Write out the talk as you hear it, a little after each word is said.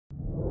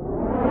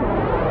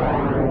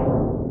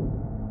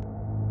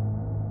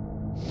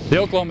The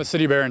Oklahoma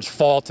City Barons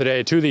fall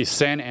today to the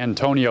San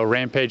Antonio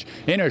Rampage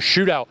in a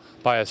shootout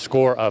by a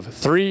score of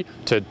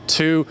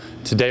 3-2.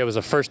 Today was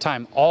the first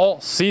time all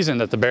season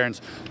that the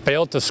Barons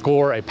failed to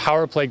score a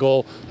power play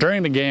goal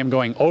during the game,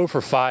 going 0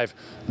 for 5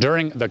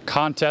 during the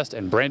contest,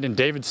 and Brandon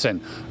Davidson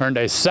earned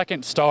a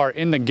second star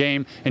in the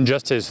game in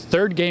just his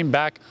third game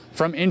back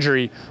from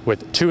injury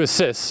with 2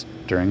 assists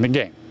during the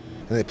game.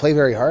 And they play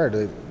very hard.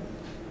 They're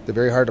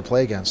very hard to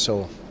play against,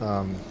 so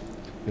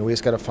we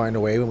just got to find a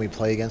way when we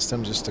play against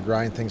them just to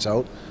grind things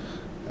out.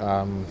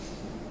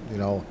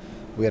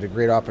 We had a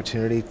great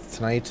opportunity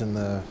tonight in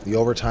the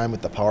overtime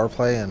with the power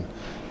play, and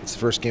it's the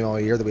first game all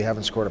year that we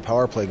haven't scored a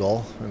power play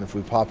goal. And if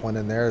we pop one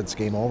in there, it's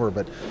game over.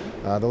 But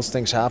those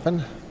things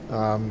happen.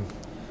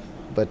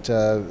 But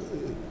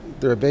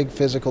they're a big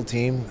physical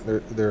team.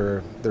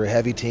 They're a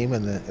heavy team,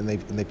 and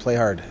they play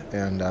hard.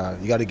 And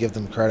you got to give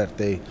them credit.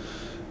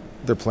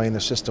 They're playing the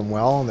system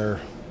well,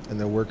 and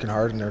they're working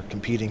hard, and they're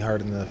competing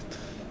hard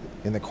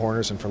in the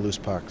corners and for loose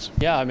pucks.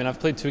 Yeah, I mean, I've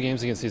played 2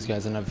 games against these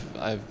guys, and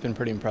I've been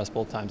pretty impressed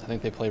both times. I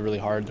think they play really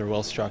hard. They're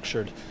well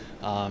structured.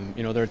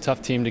 They're a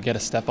tough team to get a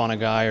step on a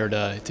guy or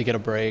to get a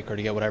break or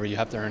to get whatever. You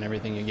have to earn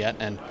everything you get,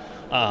 and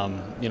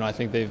I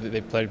think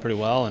they've played pretty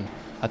well. And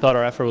I thought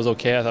our effort was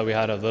okay. I thought we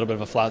had a little bit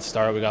of a flat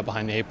start. We got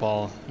behind the 8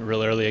 ball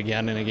real early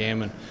again in a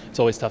game, and it's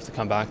always tough to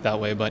come back that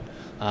way. But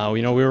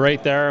we were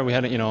right there. We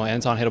had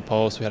Anton hit a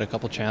post. We had a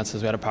couple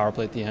chances. We had a power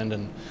play at the end,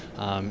 and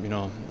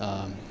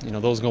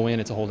those go in.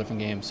 It's a whole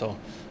different game. So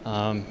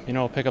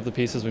pick up the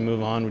pieces. We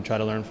move on. We try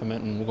to learn from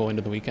it, and we'll go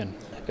into the weekend.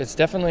 It's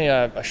definitely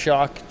a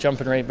shock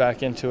jumping right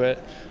back into it.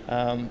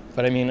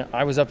 But I mean,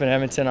 I was up in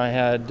Edmonton. I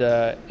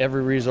had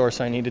every resource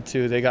I needed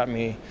to. They got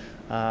me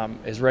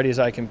as ready as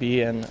I can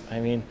be, and I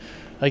mean,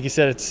 like you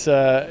said,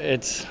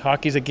 it's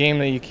hockey's a game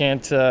that you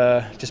can't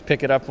just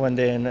pick it up one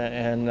day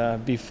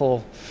and be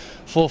full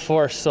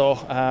force. So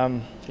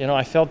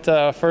I felt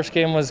first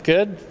game was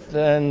good,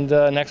 and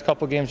next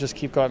couple games just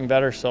keep getting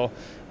better. So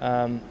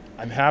I'm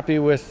happy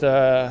with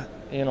the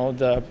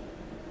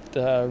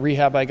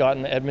rehab I got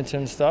in the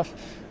Edmonton stuff.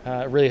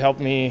 It really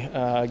helped me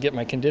get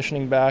my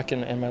conditioning back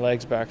and my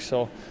legs back.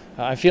 So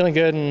I'm feeling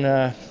good,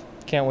 and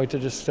can't wait to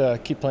just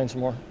keep playing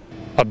some more.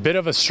 A bit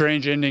of a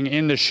strange ending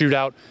in the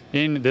shootout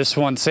in this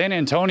one. San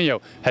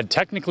Antonio had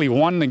technically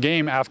won the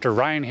game after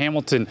Ryan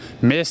Hamilton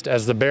missed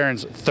as the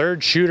Barons'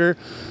 third shooter.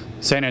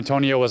 San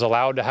Antonio was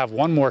allowed to have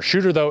one more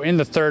shooter, though, in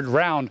the third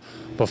round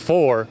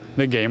before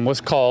the game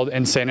was called,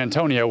 and San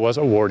Antonio was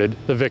awarded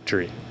the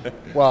victory.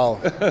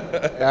 Well,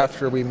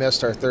 after we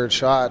missed our third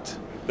shot,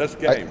 that's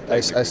game.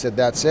 I said,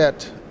 that's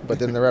it. But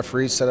then the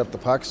referee set up the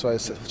puck, so I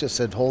just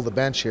said, hold the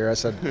bench here. I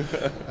said,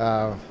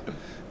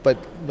 but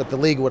the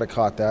league would have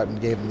caught that and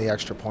gave him the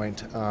extra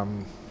point.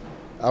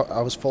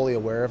 I was fully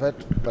aware of it,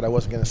 but I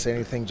wasn't going to say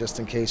anything just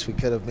in case we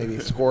could have maybe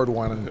scored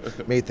one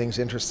and made things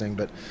interesting.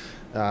 But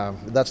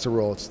that's the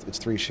rule. It's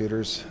 3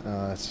 shooters.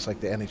 It's just like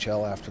the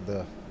NHL after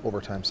the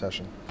overtime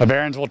session. The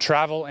Barons will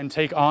travel and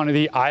take on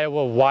the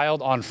Iowa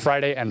Wild on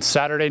Friday and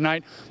Saturday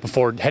night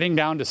before heading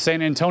down to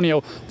San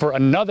Antonio for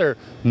another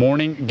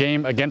morning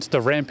game against the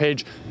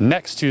Rampage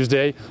next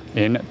Tuesday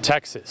in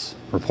Texas.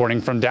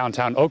 Reporting from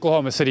downtown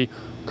Oklahoma City,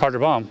 Carter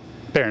Baum,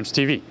 Barons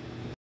TV.